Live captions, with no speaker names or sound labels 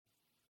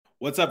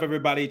What's up,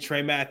 everybody?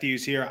 Trey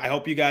Matthews here. I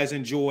hope you guys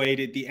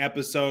enjoyed the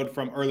episode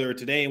from earlier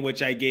today in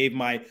which I gave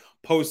my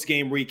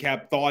post-game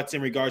recap thoughts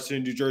in regards to the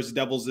New Jersey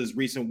Devils'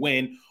 recent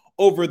win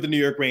over the New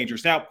York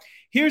Rangers. Now,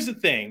 here's the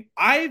thing.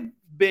 I've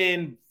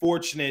been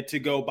fortunate to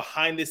go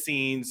behind the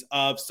scenes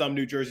of some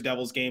New Jersey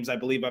Devils games. I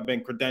believe I've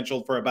been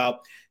credentialed for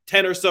about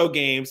 10 or so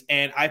games,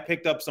 and I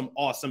picked up some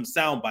awesome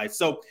sound bites.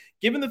 So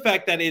given the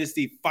fact that it is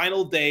the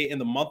final day in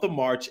the month of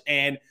March,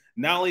 and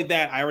not only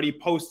that, I already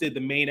posted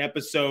the main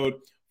episode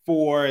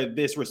for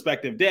this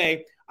respective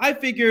day, I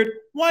figured,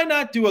 why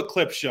not do a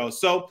clip show?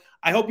 So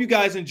I hope you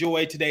guys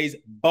enjoy today's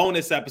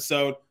bonus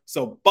episode.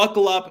 So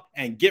buckle up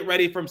and get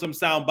ready for some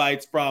sound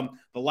bites from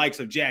the likes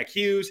of Jack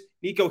Hughes,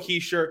 Nico,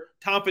 Hischier,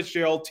 Tom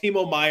Fitzgerald,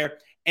 Timo, Meier,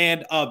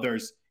 and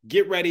others.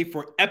 Get ready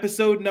for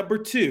episode number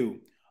 2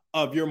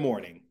 of your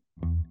morning.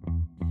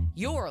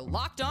 You're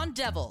Locked On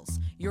Devils,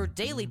 your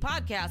daily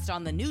podcast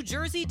on the New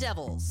Jersey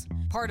Devils.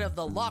 Part of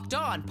the Locked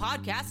On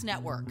Podcast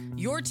Network,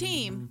 your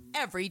team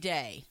every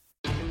day.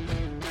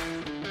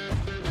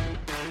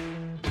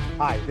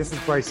 Hi, this is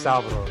Bryce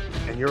Salvador,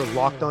 and you're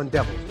Locked On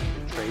Devils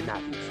with Trey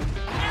Matthews.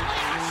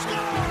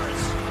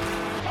 Scores!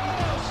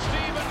 Oh,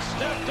 Steven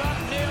stepped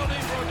up, nailed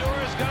him.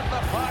 Brodor's got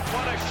the puck.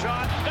 What a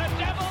shot. The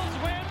Devils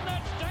win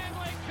the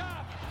Stanley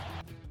Cup.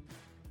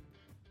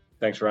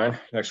 Thanks, Ryan.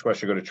 Next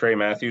question, go to Trey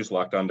Matthews,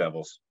 Locked On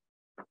Devils.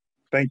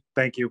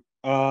 Thank you.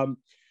 Tom,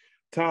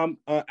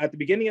 at the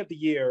beginning of the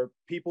year,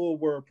 people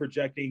were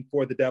projecting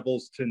for the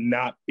Devils to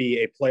not be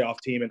a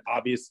playoff team, and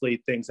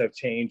obviously things have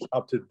changed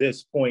up to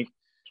this point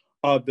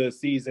of the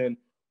season.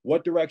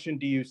 What direction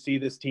do you see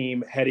this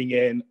team heading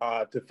in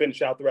to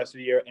finish out the rest of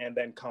the year and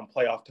then come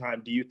playoff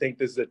time? Do you think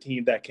this is a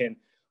team that can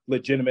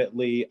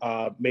legitimately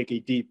make a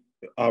deep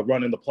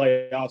run in the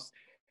playoffs?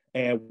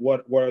 And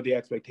what are the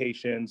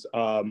expectations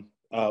come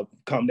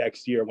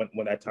next year when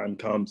that time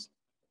comes?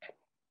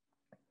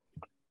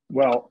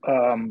 Well,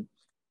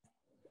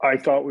 I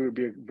thought we would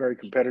be a very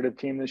competitive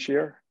team this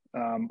year.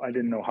 I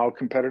didn't know how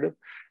competitive.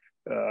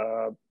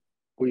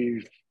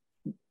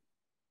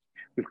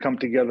 We've come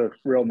together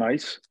real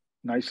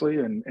nicely,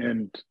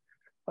 and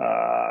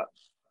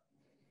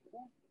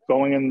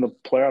going in the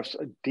playoffs,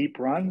 deep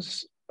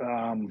runs.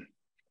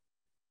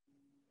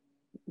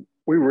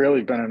 We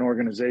really been an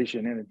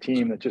organization and a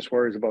team that just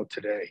worries about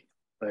today.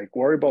 Like,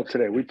 worry about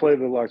today. We play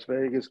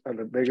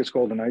the Vegas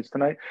Golden Knights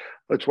tonight.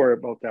 Let's worry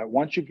about that.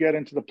 Once you get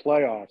into the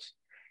playoffs,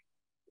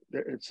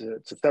 it's a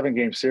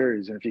 7-game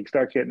series, and if you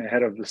start getting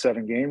ahead of the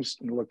 7 games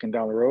and looking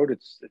down the road,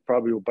 it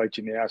probably will bite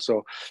you in the ass.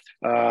 So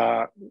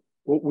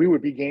we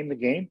would be game to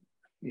game,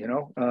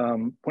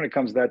 when it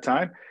comes to that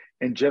time,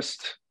 and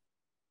just,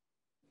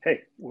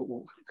 hey,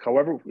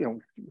 however,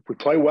 if we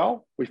play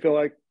well, we feel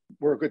like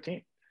we're a good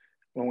team.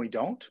 When we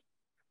don't,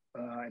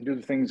 and do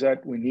the things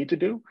that we need to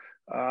do,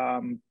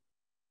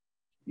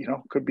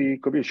 could be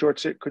a short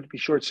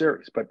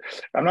series. But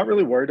I'm not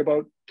really worried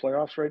about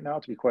playoffs right now,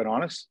 to be quite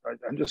honest.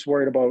 I'm just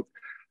worried about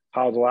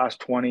how the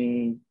last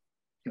 22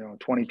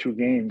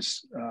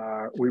 games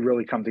we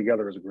really come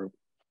together as a group.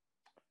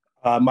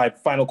 My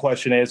final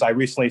question is, I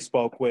recently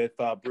spoke with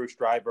Bruce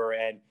Driver,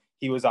 and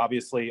he was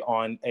obviously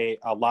on a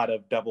lot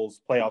of Devils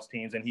playoffs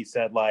teams, and he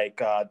said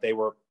they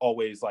were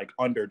always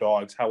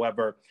underdogs.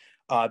 However,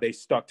 they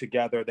stuck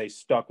together. They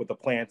stuck with the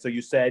plan. So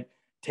you said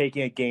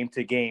taking it game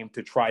to game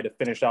to try to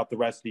finish out the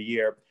rest of the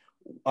year.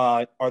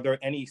 Are there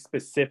any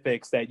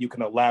specifics that you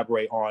can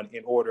elaborate on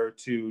in order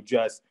to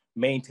just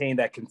maintain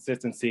that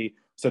consistency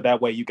so that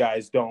way you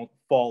guys don't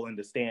fall in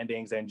the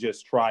standings and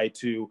just try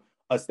to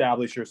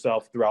establish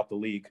yourself throughout the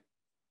league?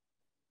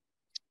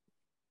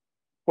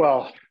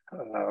 Well,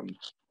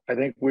 I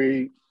think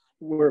we're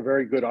a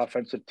very good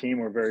offensive team.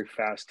 We're a very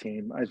fast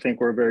team. I think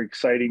we're a very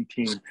exciting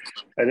team.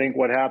 I think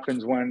what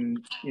happens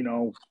when,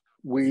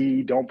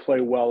 we don't play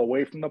well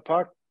away from the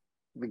puck,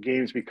 the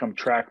games become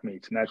track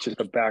meets, and that's just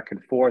a back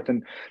and forth,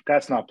 and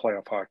that's not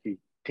playoff hockey.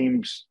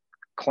 Teams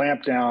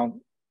clamp down.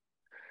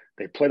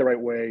 They play the right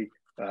way.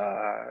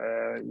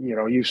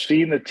 You've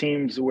seen the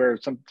teams where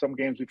some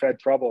games we've had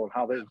trouble and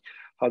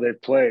how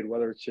they've played,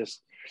 whether it's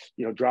just,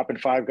 dropping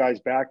 5 guys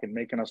back and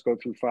making us go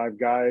through 5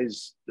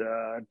 guys,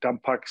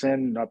 dump pucks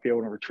in, not be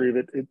able to retrieve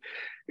it.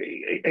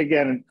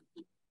 Again,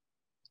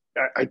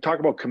 I talk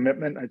about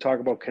commitment. I talk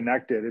about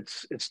connected.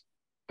 It's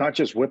not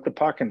just with the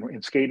puck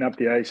and skating up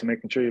the ice and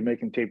making sure you're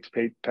making taped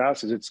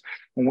passes. It's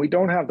when we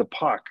don't have the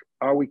puck,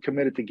 are we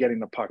committed to getting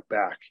the puck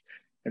back?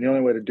 And the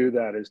only way to do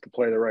that is to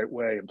play the right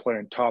way and play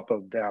on top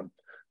of them.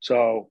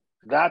 So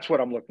that's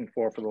what I'm looking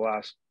for the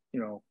last,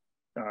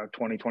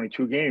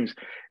 22 games.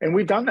 And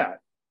we've done that.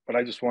 But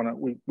I just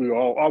we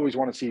all always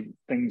want to see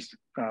things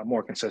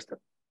more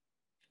consistent.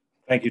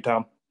 Thank you,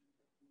 Tom.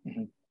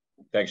 Mm-hmm.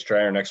 Thanks,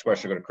 Trey. Our next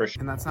question, go to Christian.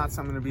 And that's not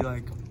something to be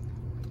like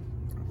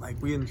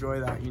we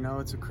enjoy that,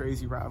 it's a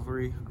crazy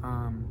rivalry.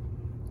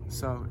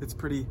 So it's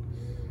pretty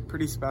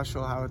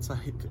special how it's a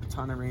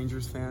ton of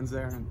Rangers fans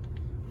there and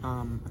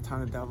a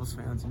ton of Devils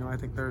fans. I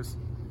think there's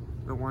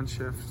the one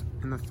shift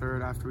in the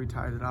third after we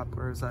tied it up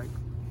where it's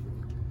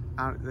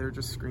they're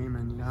just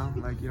screaming, you don't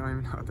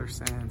even know what they're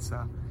saying.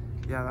 So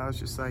yeah, that was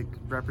just like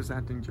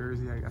representing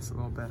Jersey, I guess, a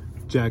little bit.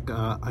 Jack,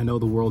 I know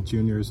the World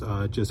Juniors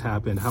just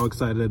happened. How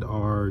excited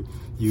are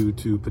you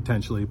to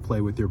potentially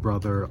play with your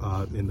brother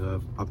in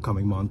the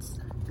upcoming months?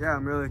 Yeah,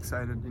 I'm really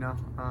excited,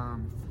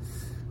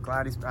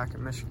 glad he's back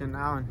in Michigan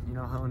now, and,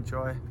 he'll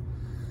enjoy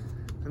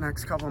the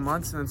next couple of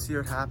months and then see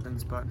what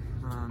happens. But,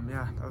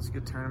 yeah, that was a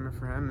good tournament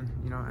for him,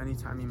 and,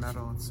 anytime he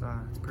medal, it's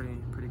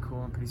pretty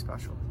cool and pretty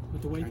special.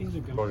 With the way things are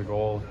going. Scored a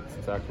goal, it's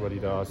exactly what he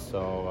does,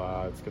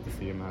 so it's good to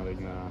see him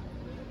having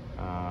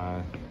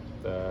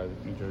the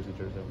New Jersey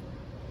jersey.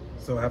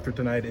 So after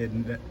tonight,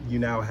 you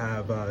now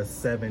have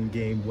 7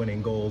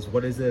 game-winning goals.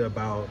 What is it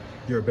about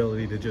your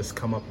ability to just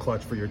come up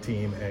clutch for your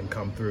team and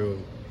come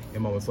through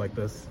in moments like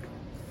this?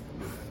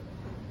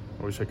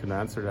 I wish I could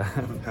answer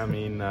that. I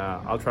mean,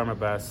 I'll try my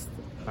best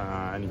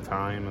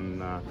anytime,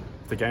 and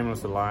if the game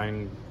was the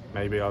line,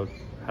 maybe I'll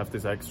have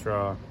this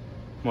extra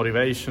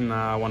motivation.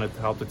 I wanted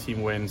to help the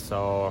team win,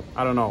 so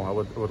I don't know. I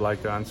would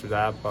like to answer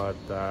that, but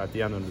at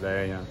the end of the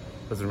day, it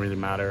doesn't really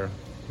matter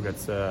who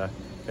gets a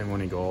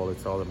game-winning goal.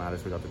 It's all that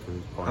matters. We got the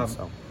 2 points.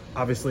 So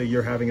obviously,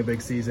 you're having a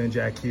big season.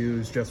 Jack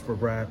Hughes, just for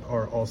Brett,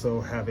 are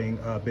also having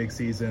big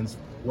seasons.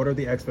 What are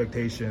the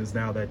expectations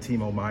now that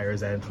Timo Meier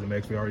is added to the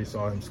mix? We already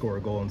saw him score a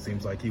goal and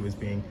seems like he was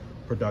being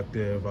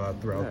productive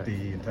throughout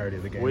the entirety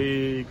of the game.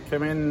 We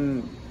came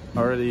in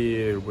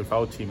already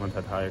without Timo and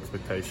had high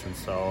expectations.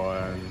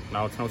 So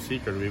now it's no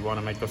secret. We want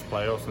to make those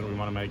playoffs, and we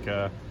want to make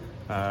a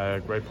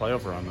great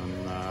playoff run,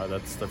 and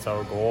that's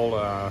our goal.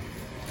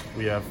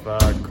 We have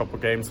a couple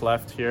games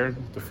left here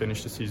to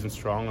finish the season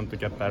strong and to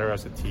get better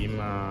as a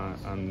team,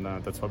 and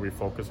that's what we're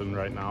focusing on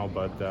right now.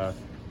 But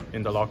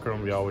in the locker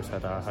room, we always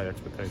had a high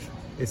expectation.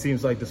 It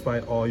seems like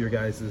despite all your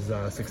guys'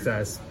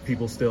 success,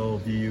 people still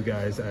view you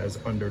guys as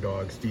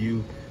underdogs. Do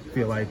you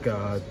feel like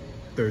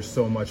there's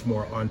so much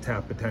more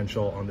untapped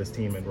potential on this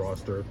team and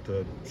roster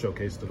to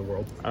showcase to the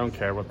world? I don't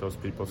care what those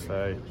people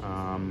say.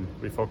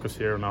 We focus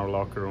here in our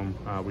locker room.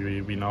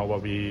 We know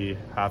what we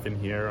have in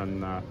here,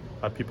 and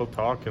let people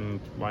talk, and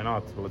why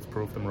not? Let's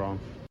prove them wrong.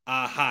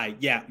 Hi,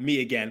 yeah,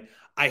 me again.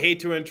 I hate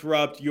to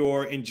interrupt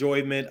your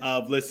enjoyment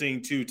of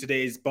listening to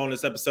today's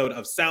bonus episode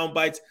of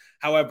Soundbites.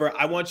 However,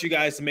 I want you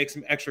guys to make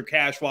some extra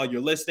cash while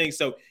you're listening,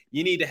 so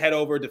you need to head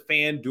over to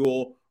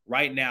FanDuel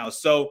right now.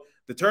 So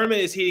the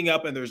tournament is heating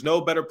up, and there's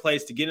no better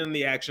place to get in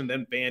the action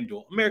than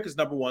FanDuel, America's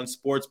 #1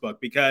 sportsbook,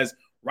 because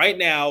right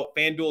now,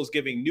 FanDuel is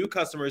giving new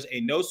customers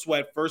a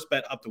no-sweat first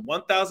bet up to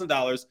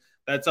 $1,000.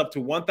 That's up to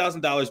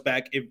 $1,000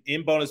 back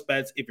in bonus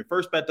bets. If your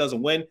first bet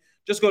doesn't win,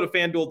 just go to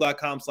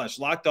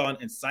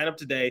FanDuel.com/lockedon and sign up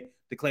today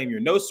to claim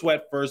your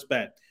no-sweat first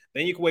bet.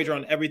 Then you can wager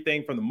on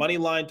everything from the money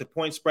line to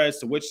point spreads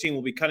to which team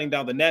will be cutting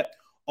down the net,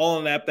 all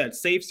on an app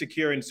that's safe,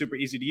 secure, and super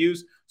easy to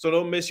use. So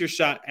don't miss your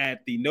shot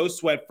at the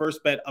no-sweat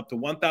first bet up to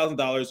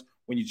 $1,000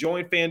 when you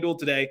join FanDuel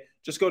today.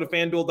 Just go to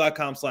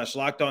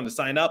FanDuel.com/lockedon to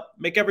sign up.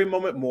 Make every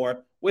moment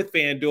more with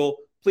FanDuel.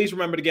 Please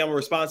remember to gamble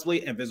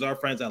responsibly and visit our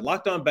friends at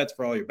Locked On Bets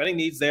for all your betting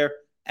needs there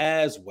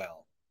as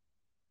well.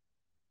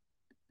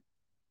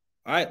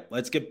 All right,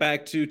 let's get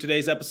back to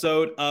today's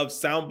episode of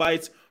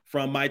Soundbites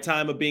from my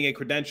time of being a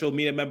credentialed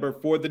media member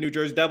for the New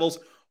Jersey Devils.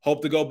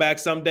 Hope to go back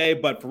someday,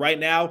 but for right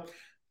now,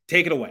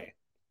 take it away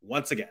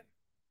once again.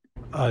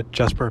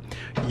 Jesper,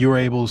 you were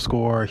able to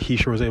score,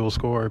 Hischier was able to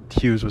score,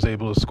 Hughes was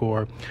able to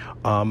score,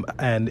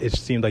 and it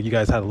seemed like you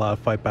guys had a lot of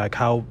fight back.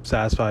 How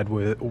satisfied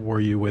were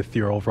you with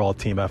your overall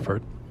team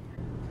effort?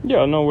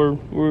 Yeah, no,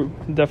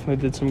 we definitely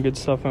did some good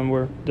stuff, and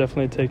we're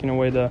definitely taking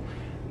away the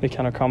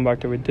kind of comeback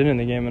that we did in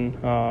the game, and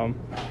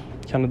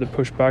kind of the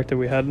pushback that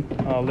we had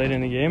late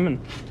in the game. And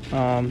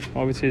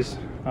obviously it's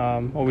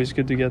always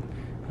good to get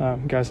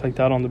guys like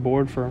that on the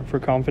board for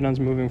confidence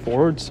moving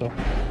forward. So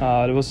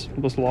it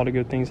was a lot of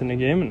good things in the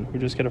game, and we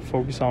just got to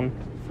focus on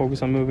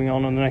moving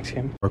on the next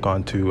game. Work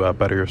on to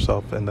better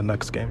yourself in the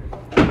next game.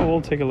 We'll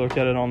take a look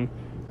at it on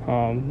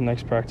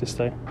next practice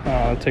day.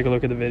 Take a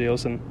look at the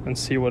videos and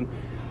see what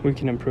we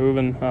can improve.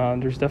 And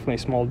there's definitely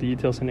small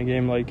details in the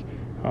game, like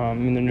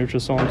in the neutral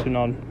zone, to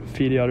not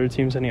feed the other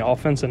teams any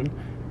offense, and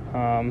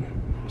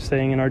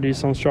staying in our D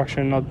zone structure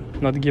and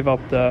not give up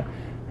the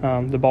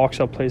box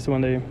up plays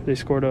when they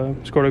scored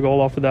a goal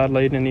off of that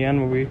late in the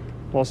end when we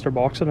lost our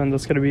box up, and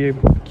that's going to be a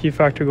key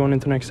factor going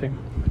into next game.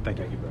 Thank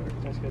you.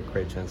 That's good.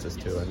 Great chances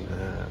too,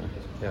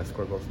 and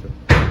score goals too.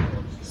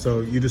 So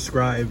you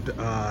described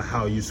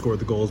how you scored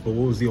the goals, but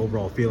what was the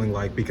overall feeling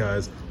like?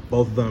 Because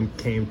both of them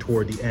came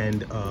toward the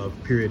end of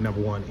period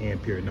number 1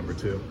 and period number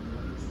 2.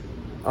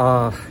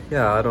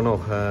 Yeah, I don't know.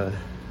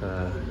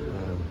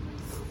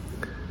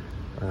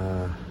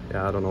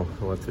 I don't know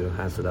what to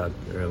answer that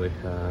really,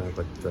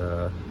 but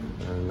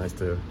nice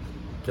to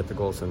get the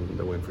goals and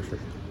the win for sure.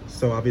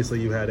 So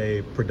obviously you had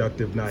a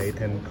productive night,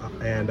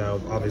 and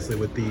obviously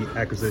with the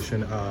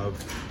acquisition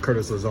of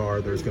Curtis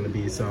Lazar, there's going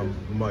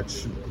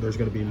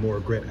to be more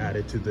grit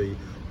added to the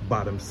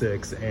bottom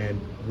 6.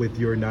 And with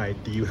your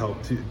night, do you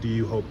hope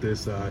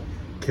this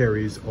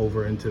carries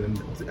over into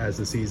as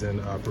the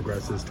season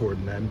progresses toward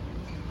an end?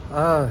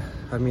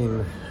 I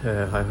mean,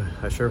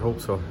 I sure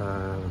hope so.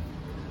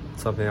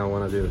 something I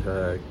want to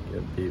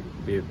do.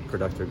 Be a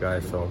productive guy.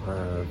 So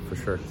for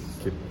sure,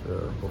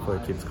 hopefully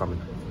it keeps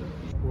coming.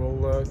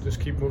 We'll just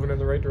keep moving in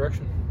the right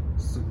direction.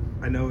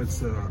 I know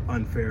it's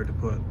unfair to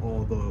put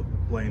all the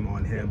blame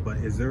on him, but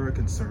is there a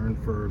concern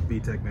for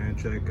Vitek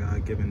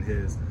Vanecek given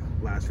his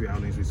last few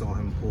outings? We saw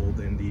him pulled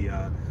in the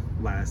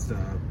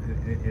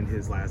in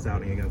his last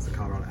outing against the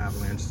Colorado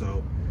Avalanche.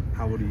 So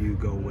how would you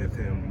go with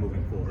him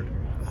moving forward?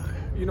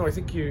 I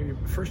think you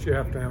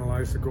have to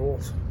analyze the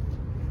goals,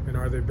 and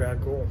are they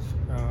bad goals?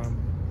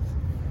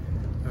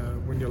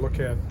 When you look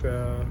at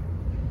the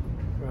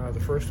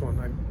first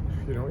one,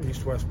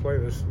 East-West play,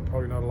 there's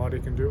probably not a lot he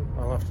can do.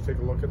 I'll have to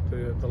take a look at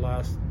the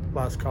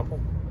last couple.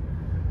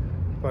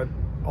 But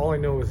all I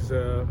know is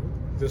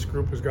this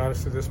group has got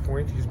us to this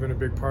point. He's been a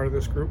big part of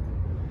this group,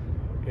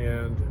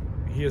 and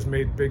he has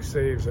made big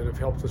saves that have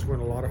helped us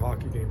win a lot of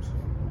hockey games.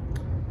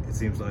 It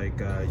seems like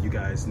you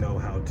guys know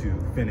how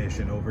to finish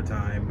in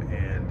overtime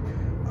and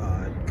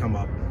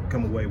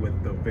come away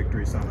with the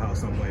victory somehow,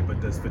 some way. But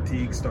does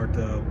fatigue start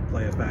to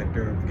play a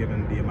factor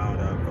given the amount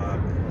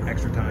of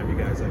extra time you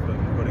guys have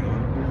been putting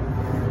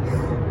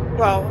on?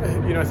 Well,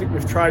 I think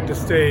we've tried to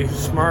stay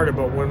smart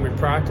about when we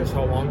practice,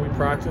 how long we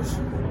practice.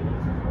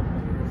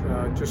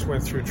 Just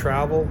went through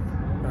travel,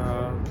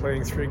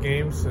 playing 3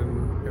 games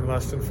in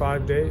less than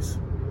 5 days.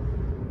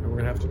 And we're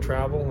going to have to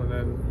travel and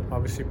then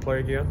obviously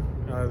play again.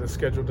 The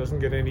schedule doesn't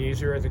get any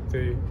easier. I think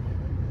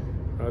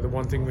the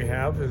one thing we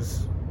have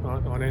is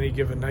on any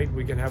given night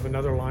we can have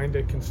another line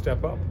that can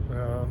step up.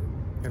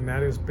 And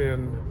that has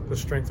been the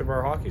strength of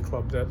our hockey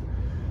club, that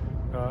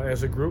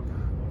as a group,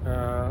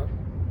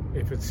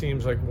 if it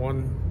seems like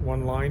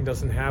one line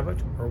doesn't have it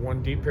or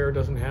one D pair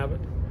doesn't have it,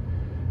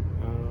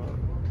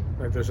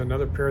 there's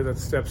another pair that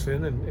steps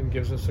in and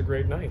gives us a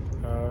great night.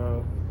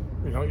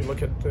 You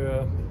look at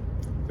the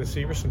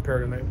Severson pair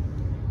tonight.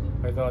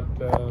 I thought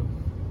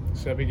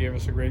Sebi gave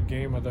us a great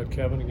game. I thought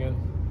Kevin again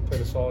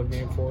played a solid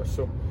game for us.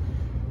 So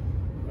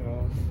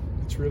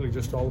it's really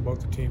just all about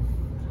the team.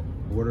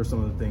 What are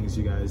some of the things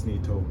you guys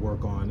need to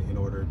work on in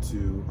order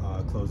to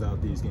close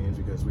out these games?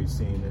 Because we've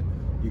seen that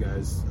you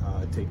guys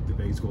take the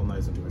Vegas Golden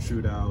Knights into a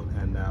shootout,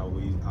 and now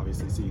we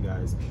obviously see you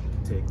guys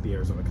take the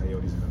Arizona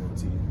Coyotes in an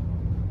OT.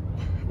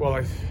 Well,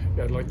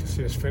 I'd like to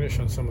see us finish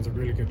on some of the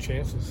really good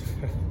chances.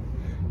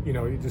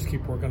 You just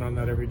keep working on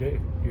that every day.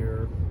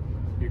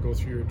 You go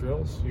through your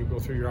drills, you go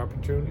through your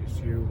opportunities,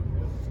 you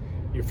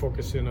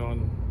focus in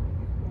on,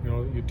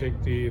 you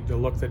take the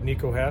look that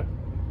Nico had.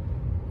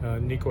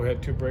 Nico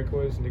had 2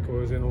 breakaways. Nico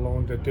was in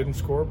alone that didn't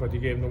score, but you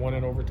gave him the one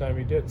in overtime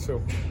he did.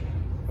 So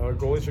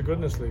goalies are good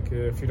in this league.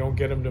 If you don't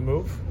get them to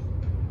move,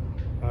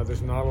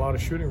 there's not a lot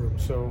of shooting room.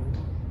 So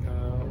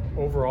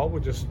overall,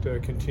 we'll just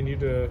continue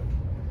to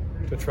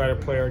try to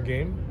play our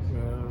game,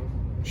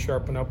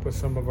 sharpen up with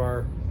some of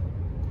our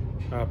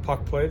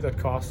puck play that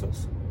cost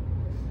us.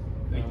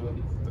 Thank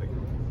you.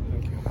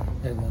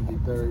 And then be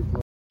very.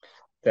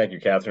 Thank you,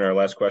 Catherine. Our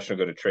last question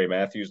will go to Trey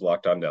Matthews,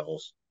 Locked On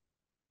Devils.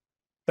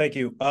 Thank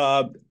you.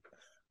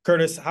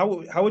 Curtis,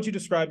 how would you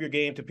describe your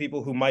game to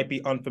people who might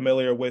be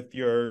unfamiliar with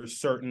your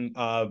certain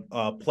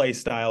play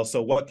style?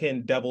 So what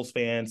can Devils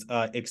fans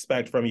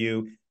expect from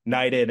you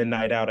night in and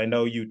night out? I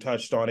know you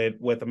touched on it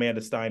with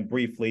Amanda Stein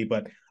briefly,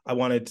 but I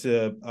wanted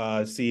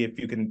to see if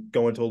you can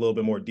go into a little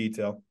bit more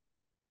detail.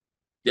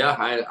 Yeah,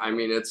 I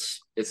mean,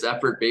 it's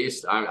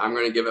effort-based. I'm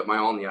going to give it my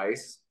all on the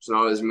ice. It's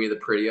not always me the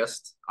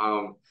prettiest.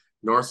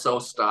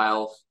 North-south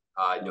style,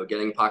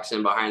 getting pucks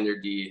in behind their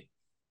D,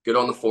 good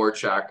on the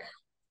forecheck.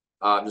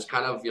 Just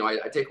kind of,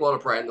 I take a lot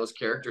of pride in those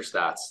character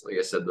stats. Like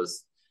I said,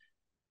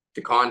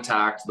 the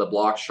contact, the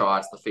block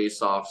shots, the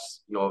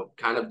face-offs,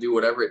 kind of do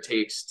whatever it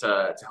takes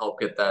to help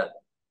get that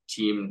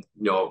team,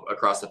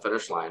 across the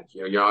finish line.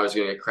 You're not always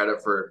going to get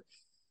credit for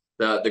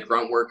the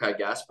grunt work, I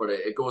guess, but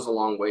it goes a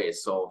long way.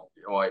 So,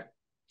 I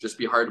just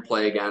be hard to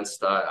play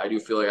against. I do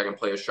feel like I can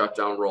play a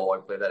shutdown role. I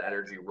can play that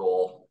energy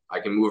role.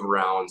 I can move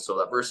around. So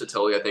that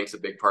versatility, I think, is a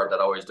big part that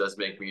always does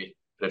make me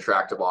an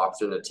attractive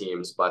option to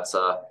teams. But,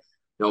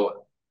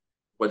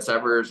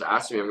 whatever's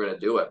asking me, I'm going to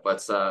do it.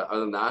 But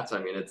other than that,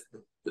 I mean,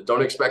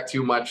 don't expect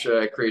too much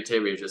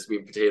creativity. Just meat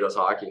and potatoes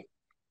hockey.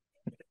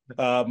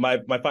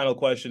 My final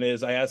question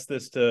is, I asked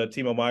this to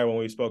Timo Meier when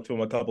we spoke to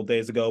him a couple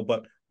days ago,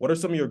 but what are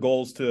some of your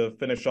goals to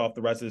finish off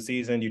the rest of the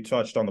season? You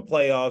touched on the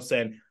playoffs,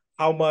 and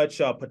how much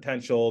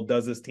potential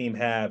does this team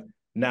have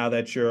now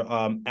that you're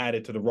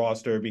added to the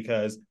roster?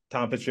 Because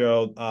Tom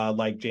Fitzgerald,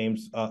 like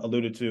James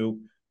alluded to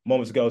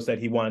moments ago, said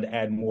he wanted to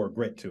add more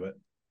grit to it.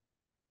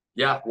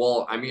 Yeah,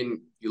 well, I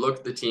mean, you look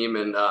at the team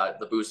and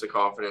the boost of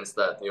confidence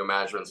that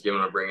management's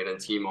given to bringing in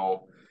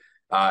Timo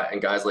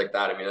and guys like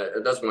that. I mean,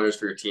 it does wonders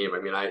for your team. I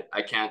mean,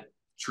 I can't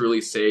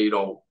truly say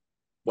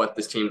what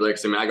this team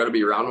likes. I mean, I got to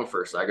be around them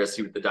first. I got to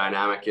see what the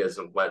dynamic is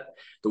and what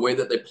the way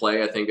that they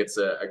play. I think it's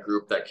a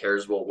group that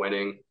cares about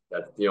winning,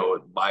 that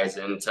buys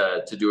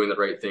into doing the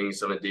right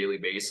things on a daily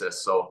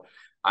basis. So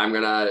I'm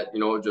gonna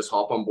just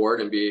hop on board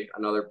and be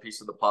another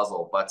piece of the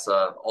puzzle. But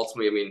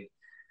ultimately, I mean,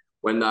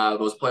 when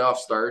those playoffs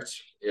start,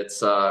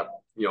 it's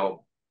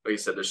like you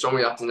said, there's so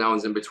many ups and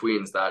downs in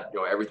betweens that, you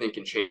know, everything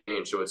can change.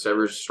 So it's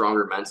ever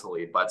stronger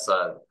mentally. But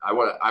I'm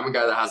a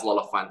guy that has a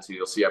lot of fun too.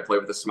 You'll see I play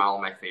with a smile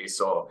on my face.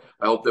 So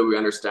I hope that we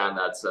understand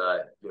that,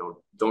 you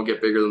know, don't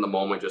get bigger than the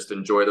moment. Just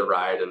enjoy the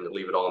ride and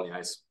leave it all on the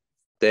ice.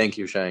 Thank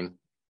you, Shang.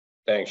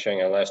 Thanks,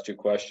 Shang. Our last two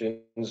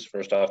questions.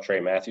 First off,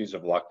 Trey Matthews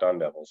of Locked On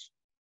Devils.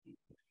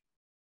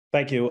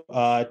 Thank you.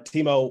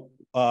 Timo,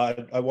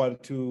 I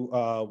wanted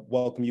to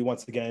welcome you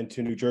once again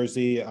to New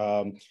Jersey.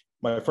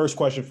 My first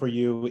question for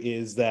you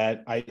is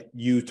that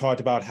you talked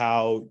about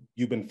how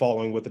you've been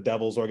following with the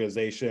Devils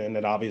organization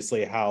and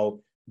obviously how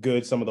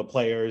good some of the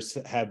players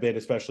have been,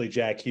 especially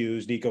Jack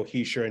Hughes, Nico,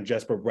 Hischier, and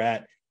Jesper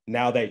Bratt.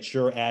 Now that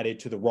you're added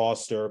to the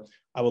roster,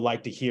 I would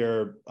like to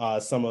hear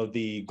some of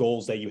the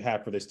goals that you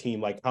have for this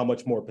team. Like, how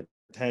much more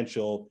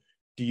potential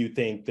do you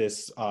think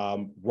this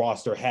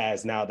roster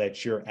has now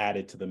that you're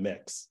added to the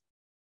mix?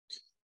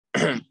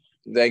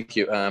 Thank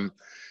you.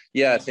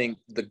 I think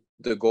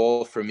the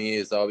goal for me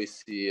is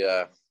obviously,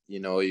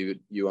 you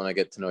want to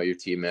get to know your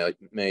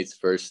teammates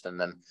first. And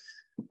then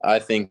I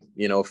think,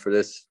 for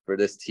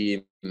this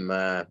team,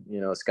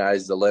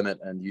 sky's the limit,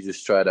 and you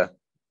just try to,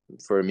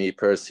 for me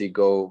personally,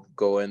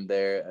 go in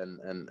there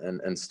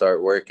and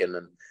start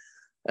working.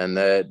 And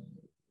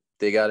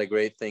they got a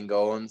great thing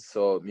going.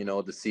 So,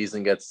 the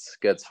season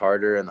gets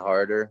harder and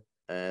harder,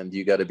 and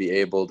you got to be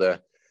able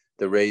to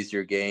raise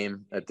your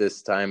game at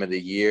this time of the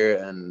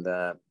year. And,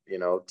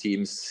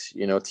 teams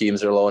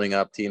are loading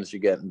up, teams are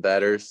getting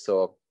better.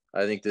 So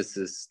I think this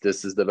is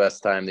the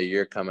best time of the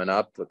year coming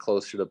up,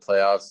 closer to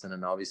playoffs, and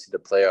then obviously the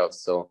playoffs.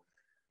 So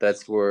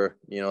that's where,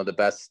 the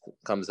best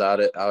comes out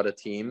of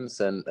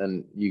teams,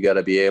 and you got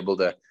to be able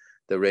to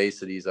raise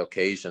to these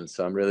occasions.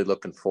 So I'm really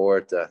looking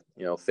forward to,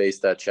 face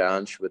that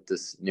challenge with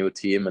this new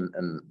team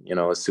and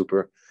a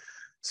super,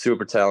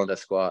 super talented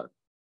squad.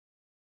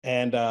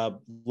 And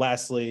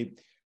lastly,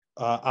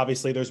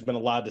 obviously, there's been a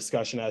lot of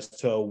discussion as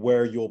to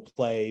where you'll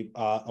play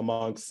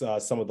amongst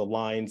some of the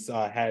lines.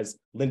 Has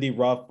Lindy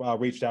Ruff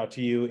reached out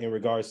to you in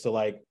regards to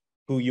like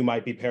who you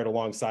might be paired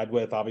alongside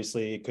with?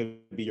 Obviously, it could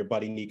be your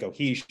buddy Nico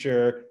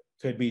Hischier,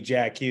 could be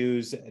Jack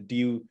Hughes. Do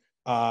you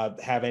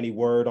have any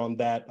word on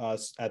that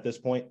at this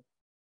point?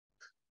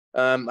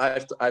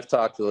 I've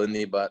talked to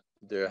Lindy, but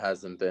there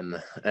hasn't been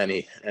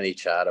any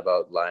chat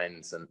about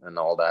lines and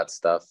all that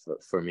stuff.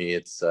 For me,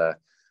 it's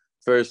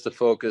first to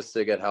focus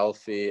to get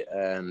healthy,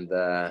 and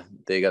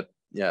they got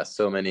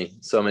so many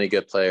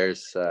good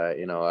players.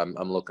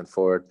 I'm looking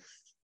forward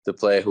to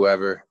play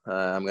whoever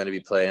I'm going to be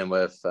playing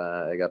with.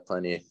 I got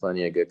plenty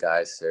of good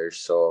guys there.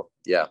 So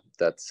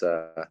that's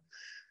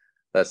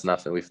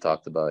nothing we've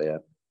talked about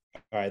yet.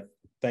 All right,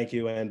 thank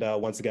you, and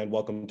once again,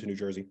 welcome to New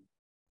Jersey.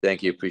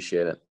 Thank you,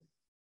 appreciate it.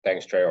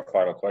 Thanks, Trey. Our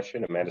final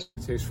question, Amanda.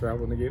 Taste for out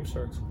when the game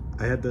starts.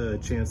 I had the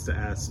chance to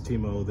ask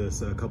Timo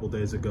this a couple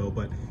days ago,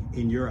 but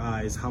in your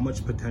eyes, how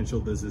much potential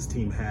does this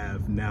team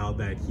have now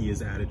that he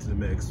is added to the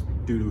mix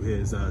due to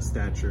his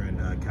stature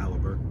and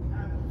caliber?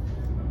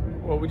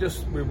 Well, we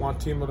want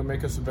Timo to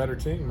make us a better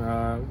team.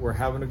 We're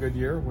having a good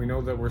year. We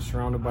know that we're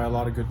surrounded by a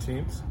lot of good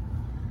teams.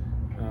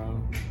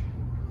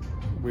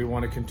 We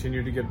want to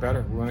continue to get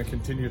better. We want to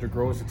continue to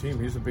grow as a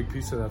team. He's a big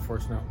piece of that for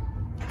us now.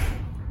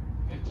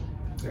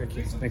 Thank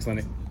you. Thanks,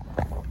 Lenny.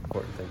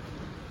 Important thing.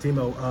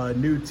 Timo,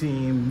 new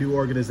team, new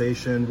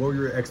organization. What were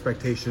your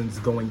expectations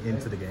going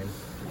into the game?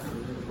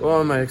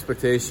 Well, my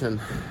expectation,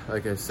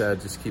 like I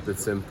said, just keep it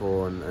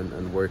simple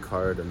and work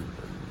hard and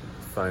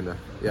find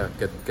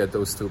get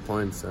those 2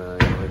 points.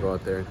 Go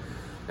out there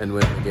and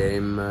win the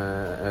game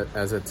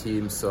as a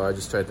team. So I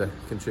just tried to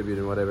contribute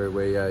in whatever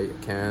way I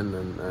can,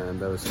 and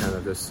that was kind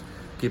of just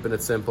keeping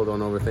it simple. Don't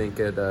overthink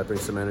it. Bring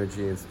some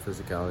energy and some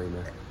physicality in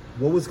there.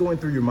 What was going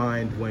through your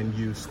mind when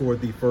you scored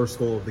the first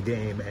goal of the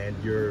game, and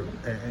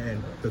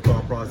the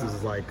thought process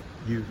is like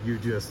you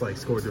just like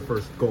scored your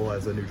first goal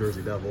as a New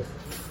Jersey Devil?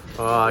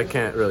 I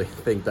can't really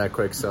think that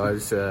quick, so I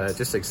was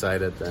just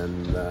excited,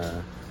 and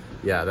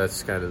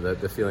that's kind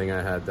of the feeling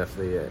I had.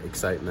 Definitely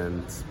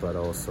excitement, but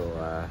also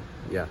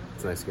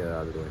it's nice to get it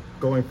out of the way.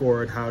 Going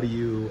forward, how are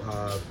you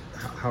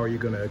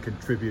going to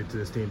contribute to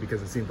this team?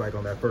 Because it seems like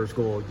on that first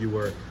goal you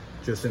were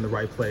just in the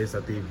right place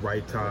at the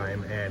right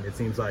time, and it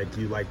seems like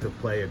you like to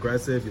play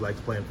aggressive, you like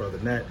to play in front of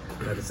the net,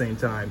 but at the same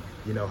time,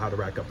 you know how to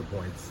rack up the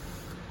points.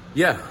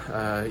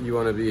 You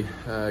want to be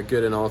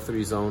good in all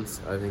three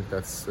zones. I think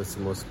that's the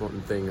most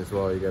important thing as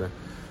well. You got to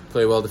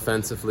play well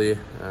defensively.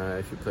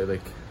 If you play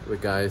like with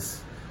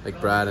guys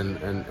like Brad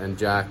and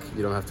Jack,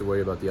 you don't have to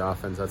worry about the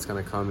offense. That's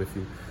going to come if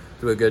you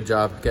do a good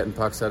job getting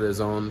pucks out of the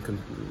zone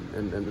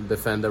and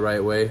defend the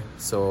right way.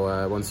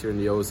 So once you're in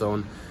the O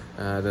zone,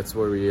 that's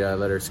where we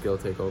let our skill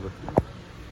take over.